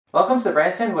Welcome to the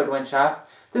Brass and Woodwind Shop.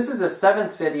 This is the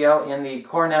 7th video in the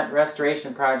Cornet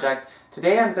restoration project.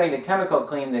 Today I'm going to chemical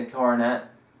clean the Cornet.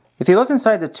 If you look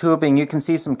inside the tubing, you can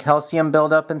see some calcium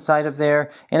buildup inside of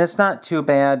there, and it's not too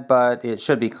bad, but it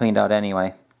should be cleaned out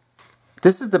anyway.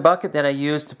 This is the bucket that I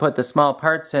use to put the small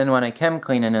parts in when I chem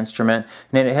clean an instrument,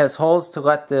 and it has holes to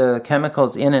let the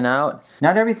chemicals in and out.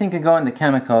 Not everything can go in the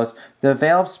chemicals. The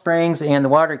valve springs and the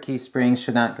water key springs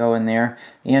should not go in there.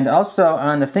 And also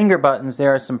on the finger buttons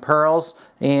there are some pearls,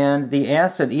 and the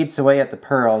acid eats away at the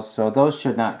pearls, so those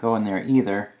should not go in there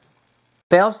either.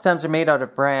 Valve stems are made out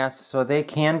of brass, so they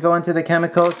can go into the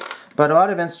chemicals, but a lot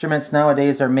of instruments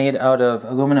nowadays are made out of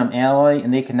aluminum alloy,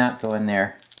 and they cannot go in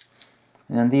there.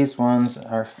 And these ones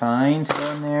are fine to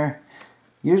go in there.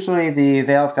 Usually the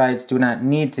valve guides do not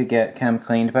need to get chem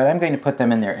cleaned, but I'm going to put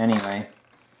them in there anyway.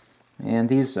 And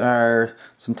these are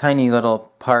some tiny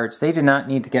little parts. They do not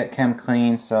need to get chem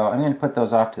cleaned, so I'm going to put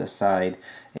those off to the side.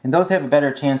 And those have a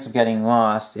better chance of getting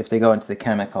lost if they go into the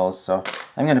chemicals, so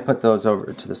I'm going to put those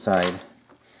over to the side.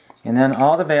 And then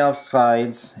all the valve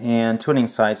slides and tuning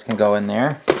slides can go in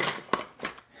there.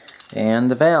 And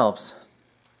the valves.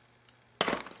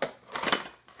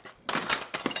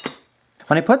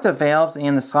 When I put the valves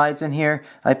and the slides in here,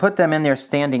 I put them in there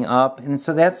standing up, and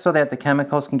so that's so that the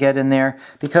chemicals can get in there,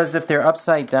 because if they're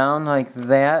upside down like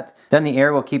that, then the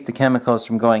air will keep the chemicals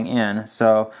from going in.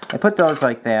 So I put those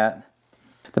like that.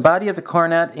 The body of the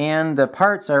Cornet and the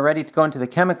parts are ready to go into the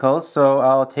chemicals, so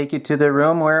I'll take you to the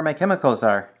room where my chemicals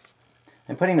are.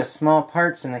 I'm putting the small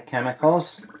parts in the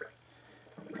chemicals,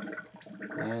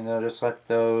 and I'll just let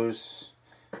those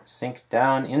sink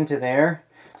down into there.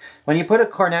 When you put a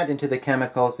cornet into the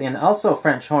chemicals, and also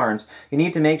French horns, you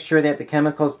need to make sure that the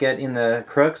chemicals get in the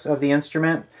crooks of the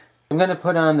instrument. I'm going to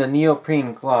put on the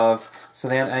neoprene glove so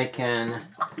that I can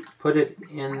put it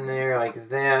in there like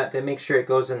that, then make sure it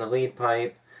goes in the lead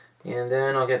pipe, and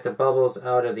then I'll get the bubbles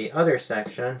out of the other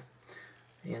section,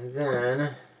 and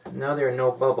then now there are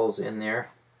no bubbles in there.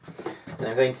 And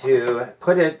I'm going to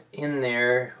put it in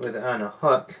there on a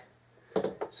hook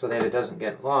so that it doesn't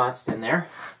get lost in there.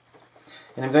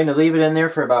 And I'm going to leave it in there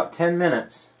for about 10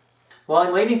 minutes. While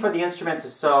I'm waiting for the instrument to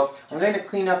soak, I'm going to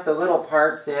clean up the little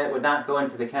parts that would not go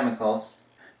into the chemicals.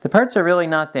 The parts are really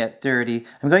not that dirty.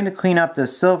 I'm going to clean up the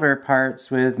silver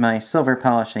parts with my silver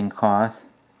polishing cloth.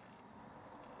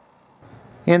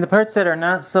 And the parts that are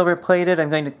not silver plated, I'm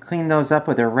going to clean those up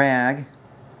with a rag.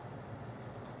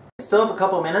 I still have a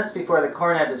couple minutes before the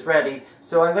cornet is ready,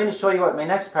 so I'm going to show you what my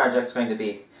next project is going to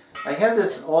be. I have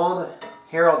this old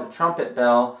Herald trumpet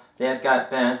bell that got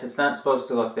bent. It's not supposed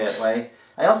to look that way.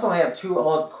 I also have two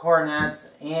old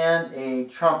cornets and a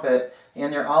trumpet,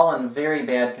 and they're all in very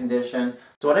bad condition.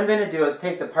 So what I'm going to do is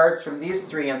take the parts from these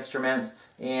three instruments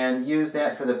and use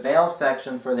that for the valve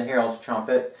section for the Herald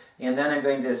trumpet, and then I'm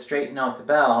going to straighten out the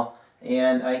bell.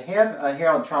 And I have a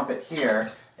Herald trumpet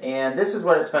here, and this is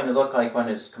what it's going to look like when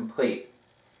it's complete.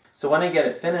 So when I get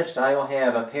it finished, I will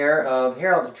have a pair of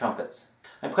Herald trumpets.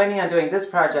 I'm planning on doing this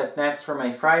project next for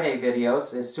my Friday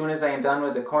videos as soon as I am done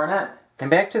with the cornet. And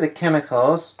back to the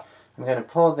chemicals. I'm going to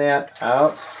pull that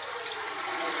out.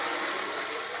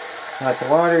 Let the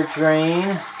water drain.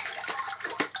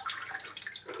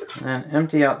 And then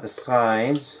empty out the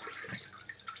sides.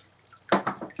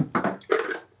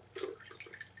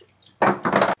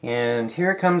 And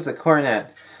here comes the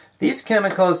cornet. These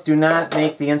chemicals do not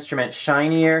make the instrument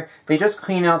shinier. They just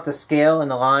clean out the scale and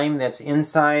the lime that's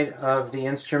inside of the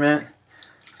instrument.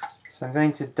 So I'm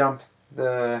going to dump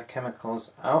the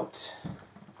chemicals out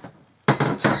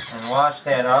and wash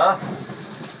that off.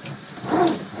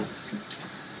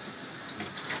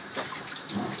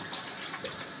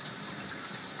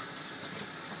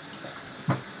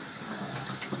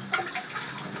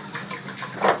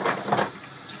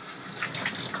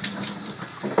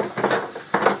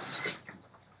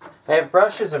 I have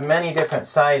brushes of many different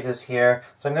sizes here,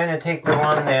 so I'm going to take the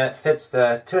one that fits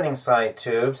the tuning slide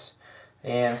tubes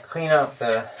and clean out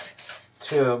the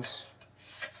tubes.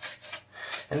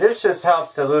 And this just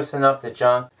helps to loosen up the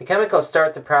junk. The chemicals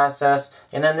start the process,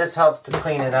 and then this helps to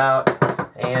clean it out.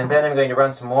 And then I'm going to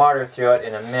run some water through it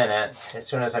in a minute, as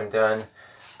soon as I'm done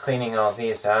cleaning all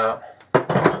these out.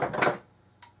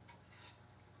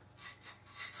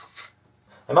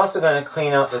 I'm also going to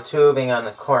clean out the tubing on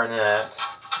the cornet.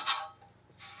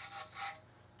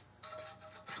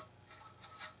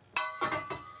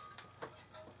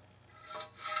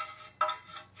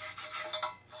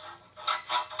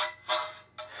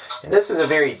 And this is a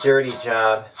very dirty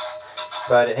job,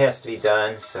 but it has to be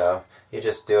done, so you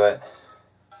just do it.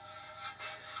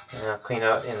 And I'll clean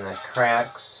out in the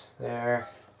cracks there.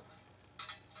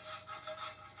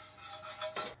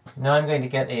 Now I'm going to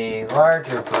get a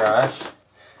larger brush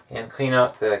and clean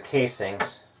out the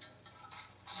casings.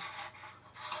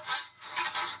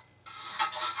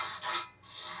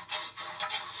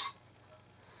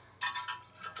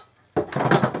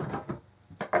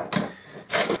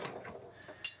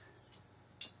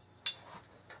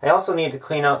 I also need to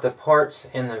clean out the ports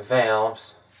and the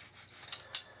valves.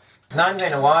 Now I'm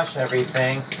going to wash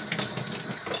everything.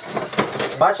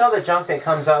 Watch all the junk that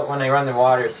comes out when I run the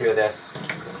water through this.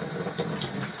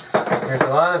 There's a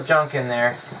lot of junk in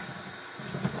there.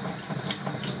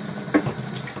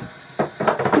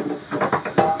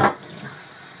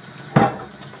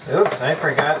 Oops, I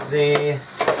forgot the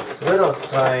little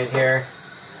slide here.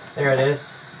 There it is.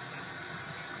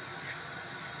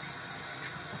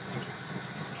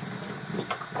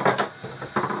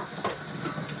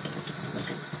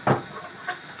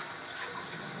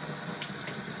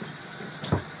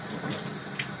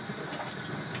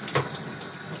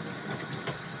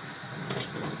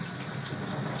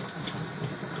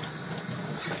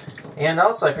 And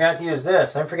also, I forgot to use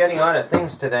this. I'm forgetting a lot of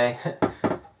things today.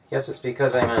 I guess it's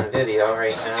because I'm on video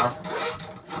right now.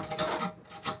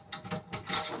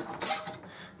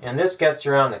 And this gets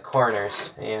around the corners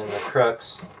and the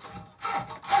crooks.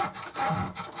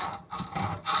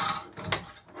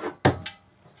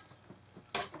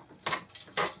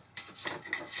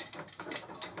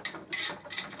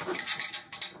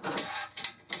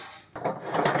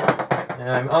 And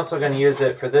I'm also going to use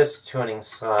it for this tuning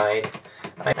slide.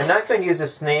 I'm not going to use a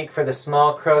snake for the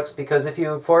small crooks because if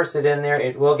you force it in there,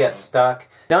 it will get stuck.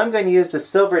 Now I'm going to use the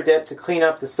silver dip to clean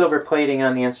up the silver plating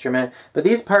on the instrument, but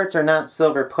these parts are not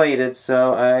silver plated,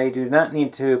 so I do not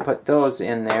need to put those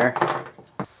in there.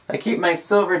 I keep my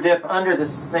silver dip under the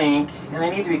sink, and I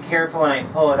need to be careful when I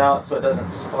pull it out so it doesn't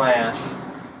splash.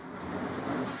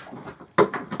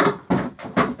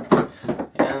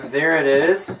 And there it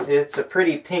is. It's a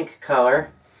pretty pink color,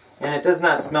 and it does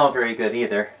not smell very good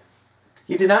either.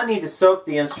 You do not need to soak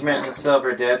the instrument in the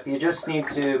silver dip. You just need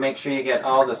to make sure you get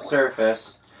all the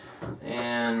surface.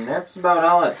 And that's about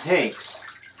all it takes.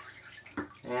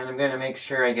 And I'm going to make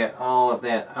sure I get all of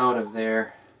that out of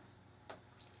there.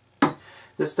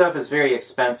 This stuff is very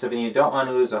expensive and you don't want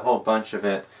to lose a whole bunch of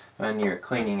it when you're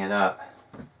cleaning it up.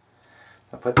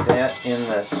 I'll put that in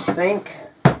the sink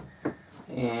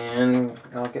and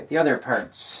I'll get the other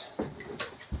parts.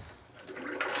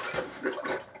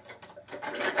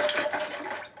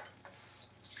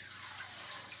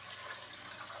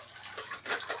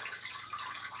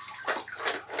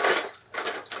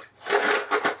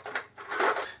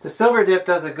 The silver dip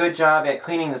does a good job at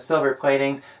cleaning the silver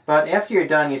plating, but after you're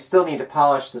done you still need to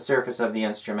polish the surface of the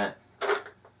instrument.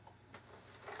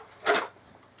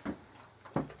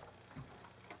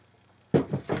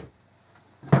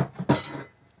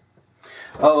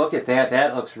 Oh, look at that.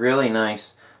 That looks really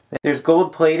nice. There's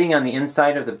gold plating on the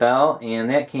inside of the bell, and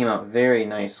that came out very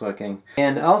nice looking.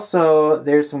 And also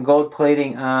there's some gold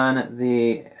plating on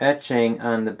the etching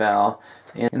on the bell,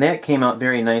 and that came out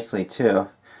very nicely too.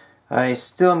 I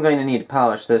still am going to need to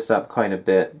polish this up quite a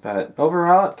bit, but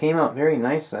overall it came out very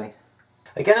nicely.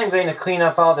 Again, I'm going to clean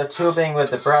up all the tubing with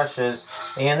the brushes,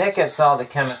 and that gets all the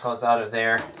chemicals out of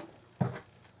there.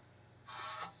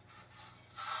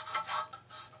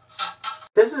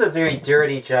 This is a very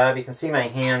dirty job. You can see my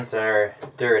hands are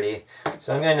dirty.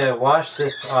 So I'm going to wash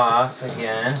this off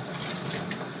again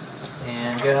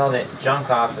and get all that junk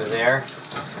off of there.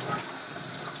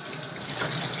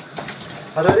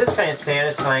 Although it is kind of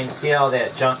satisfying to see all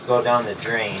that junk go down the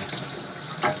drain.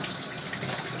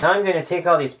 Now I'm going to take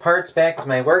all these parts back to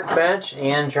my workbench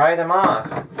and dry them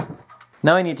off.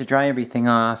 Now I need to dry everything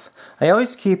off. I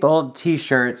always keep old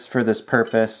t-shirts for this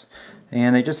purpose,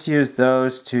 and I just use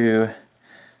those to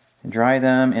dry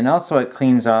them, and also it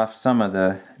cleans off some of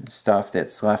the stuff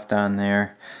that's left on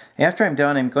there. After I'm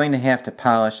done, I'm going to have to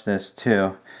polish this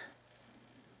too.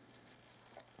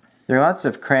 There are lots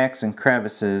of cracks and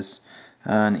crevices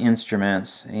on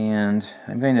instruments, and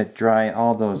I'm going to dry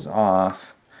all those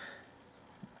off.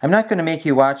 I'm not going to make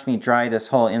you watch me dry this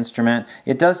whole instrument.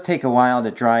 It does take a while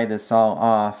to dry this all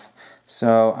off.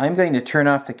 So I'm going to turn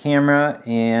off the camera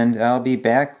and I'll be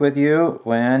back with you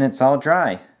when it's all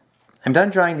dry. I'm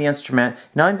done drying the instrument.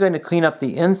 Now I'm going to clean up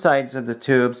the insides of the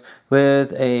tubes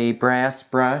with a brass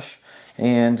brush,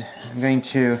 and I'm going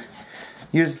to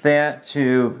use that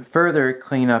to further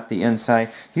clean up the inside.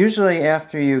 Usually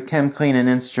after you chem clean an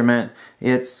instrument,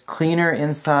 it's cleaner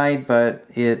inside, but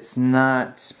it's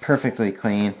not perfectly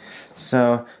clean.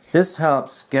 So this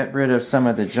helps get rid of some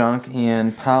of the junk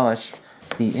and polish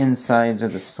the insides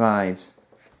of the slides.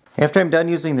 After I'm done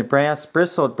using the brass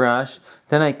bristled brush,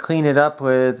 Then I clean it up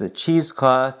with the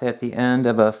cheesecloth at the end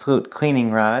of a flute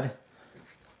cleaning rod.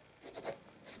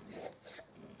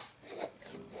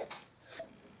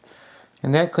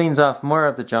 And that cleans off more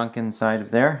of the junk inside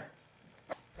of there.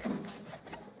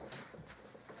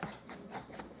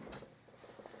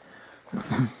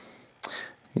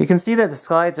 You can see that the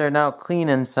slides are now clean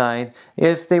inside.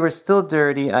 If they were still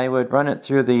dirty, I would run it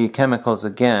through the chemicals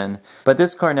again, but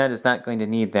this Cornet is not going to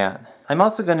need that. I'm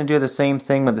also going to do the same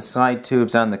thing with the slide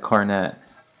tubes on the Cornet.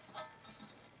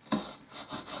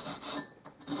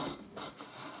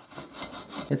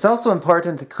 It's also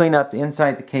important to clean up the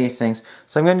inside the casings,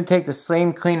 so I'm going to take the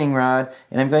same cleaning rod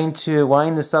and I'm going to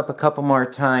line this up a couple more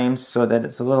times so that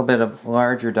it's a little bit of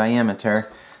larger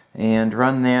diameter and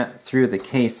run that through the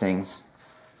casings.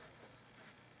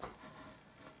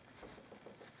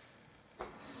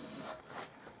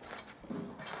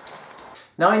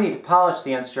 Now I need to polish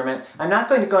the instrument. I'm not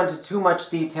going to go into too much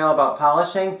detail about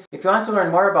polishing. If you want to learn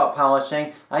more about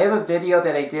polishing, I have a video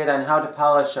that I did on how to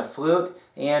polish a flute,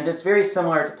 and it's very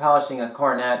similar to polishing a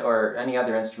cornet or any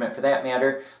other instrument for that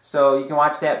matter. So you can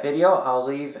watch that video. I'll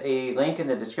leave a link in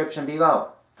the description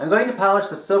below. I'm going to polish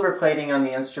the silver plating on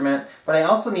the instrument, but I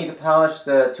also need to polish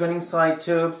the tuning slide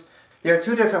tubes. There are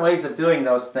two different ways of doing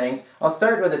those things. I'll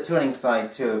start with the tuning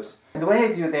slide tubes. And the way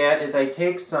I do that is I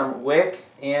take some wick,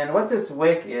 and what this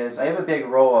wick is, I have a big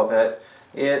roll of it.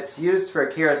 It's used for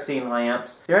kerosene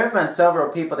lamps. There have been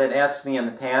several people that asked me in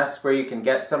the past where you can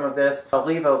get some of this. I'll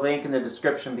leave a link in the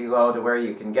description below to where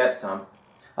you can get some.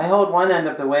 I hold one end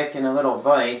of the wick in a little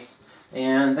vise,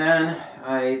 and then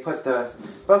I put the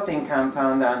buffing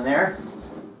compound on there.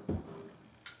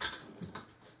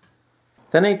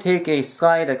 Then I take a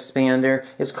slide expander.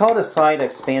 It's called a slide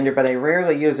expander, but I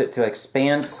rarely use it to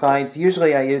expand slides.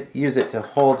 Usually I use it to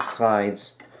hold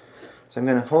slides. So I'm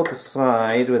going to hold the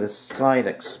slide with a slide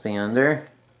expander.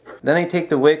 Then I take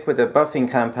the wick with the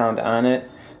buffing compound on it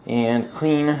and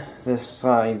clean the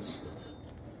slides.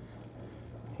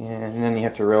 And then you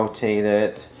have to rotate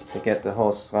it to get the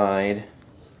whole slide.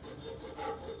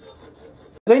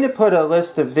 I'm going to put a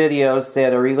list of videos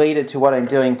that are related to what I'm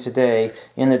doing today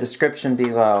in the description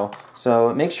below.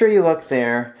 So make sure you look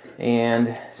there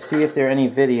and see if there are any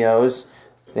videos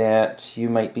that you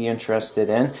might be interested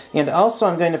in. And also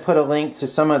I'm going to put a link to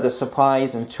some of the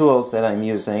supplies and tools that I'm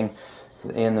using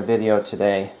in the video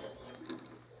today.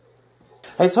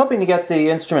 I was hoping to get the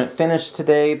instrument finished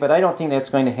today, but I don't think that's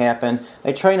going to happen.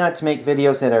 I try not to make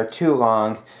videos that are too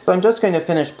long. So I'm just going to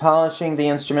finish polishing the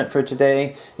instrument for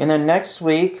today, and then next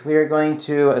week we are going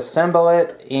to assemble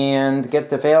it and get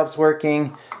the valves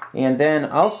working, and then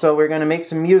also we're going to make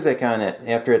some music on it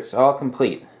after it's all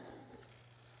complete.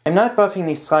 I'm not buffing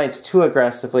these slides too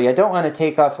aggressively. I don't want to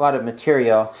take off a lot of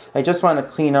material. I just want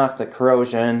to clean off the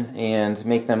corrosion and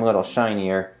make them a little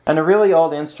shinier. On a really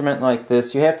old instrument like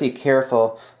this, you have to be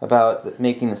careful about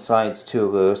making the slides too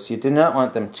loose. You do not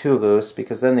want them too loose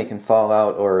because then they can fall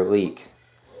out or leak.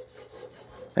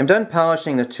 I'm done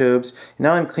polishing the tubes.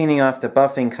 Now I'm cleaning off the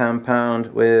buffing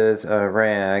compound with a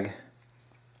rag.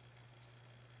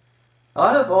 A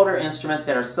lot of older instruments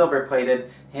that are silver plated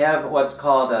have what's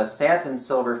called a satin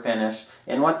silver finish,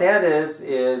 and what that is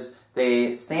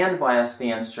they sandblast the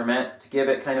instrument to give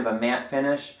it kind of a matte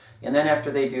finish, and then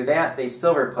after they do that they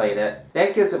silver plate it.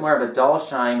 That gives it more of a dull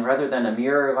shine rather than a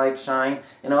mirror-like shine,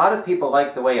 and a lot of people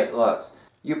like the way it looks.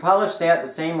 You polish that the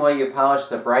same way you polish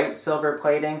the bright silver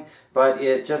plating, but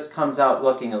it just comes out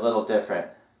looking a little different.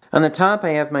 On the top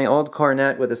I have my old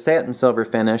cornet with a satin silver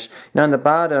finish, and on the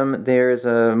bottom there's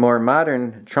a more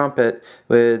modern trumpet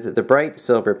with the bright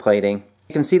silver plating.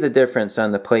 You can see the difference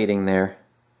on the plating there.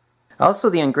 Also,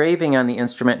 the engraving on the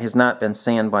instrument has not been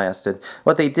sandblasted.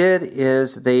 What they did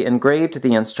is they engraved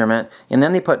the instrument and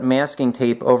then they put masking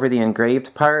tape over the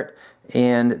engraved part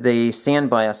and they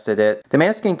sandblasted it. The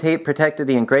masking tape protected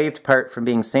the engraved part from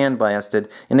being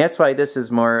sandblasted, and that's why this is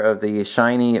more of the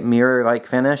shiny mirror-like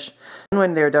finish. And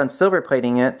when they're done silver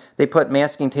plating it, they put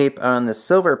masking tape on the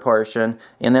silver portion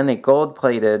and then they gold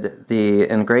plated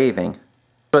the engraving.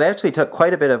 So it actually took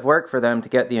quite a bit of work for them to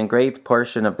get the engraved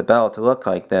portion of the bell to look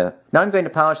like that. Now I'm going to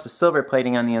polish the silver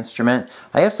plating on the instrument.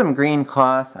 I have some green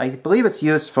cloth. I believe it's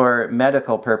used for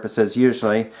medical purposes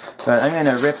usually, but I'm going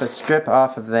to rip a strip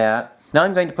off of that. Now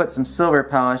I'm going to put some silver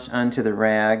polish onto the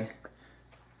rag.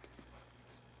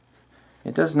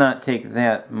 It does not take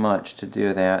that much to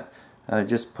do that.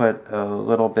 Just put a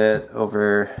little bit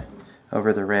over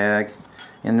the rag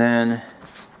and then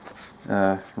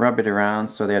rub it around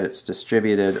so that it's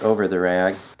distributed over the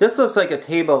rag. This looks like a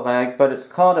table leg, but it's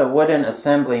called a wooden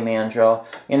assembly mandrel,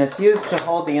 and it's used to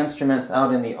hold the instruments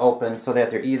out in the open so that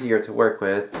they're easier to work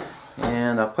with.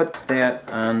 And I'll put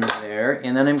that on there,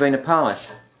 and then I'm going to polish.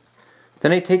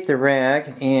 Then I take the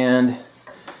rag and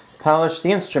polish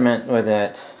the instrument with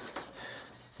it.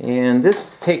 And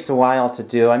this takes a while to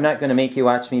do. I'm not going to make you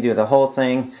watch me do the whole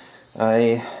thing.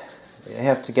 I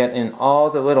have to get in all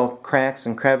the little cracks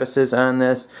and crevices on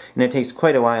this, and it takes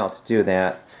quite a while to do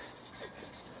that.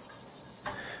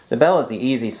 The bell is the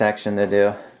easy section to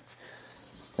do.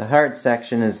 The hard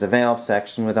section is the valve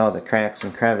section with all the cracks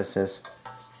and crevices.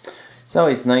 It's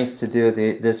always nice to do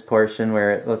this portion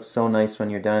where it looks so nice when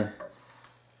you're done.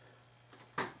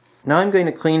 Now I'm going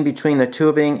to clean between the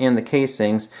tubing and the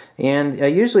casings, and I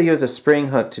usually use a spring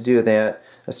hook to do that.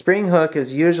 A spring hook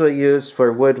is usually used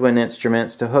for woodwind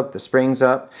instruments to hook the springs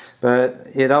up, but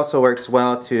it also works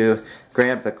well to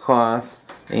grab the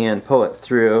cloth and pull it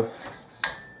through.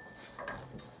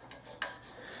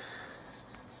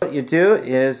 What you do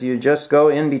is you just go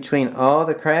in between all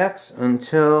the cracks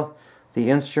until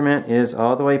the instrument is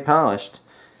all the way polished,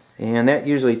 and that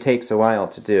usually takes a while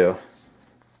to do.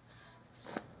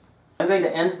 I'm going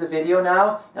to end the video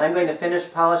now, and I'm going to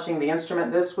finish polishing the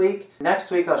instrument this week.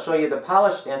 Next week I'll show you the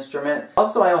polished instrument.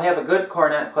 Also, I'll have a good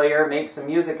cornet player make some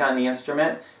music on the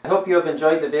instrument. I hope you have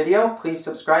enjoyed the video. Please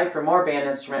subscribe for more band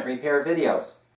instrument repair videos.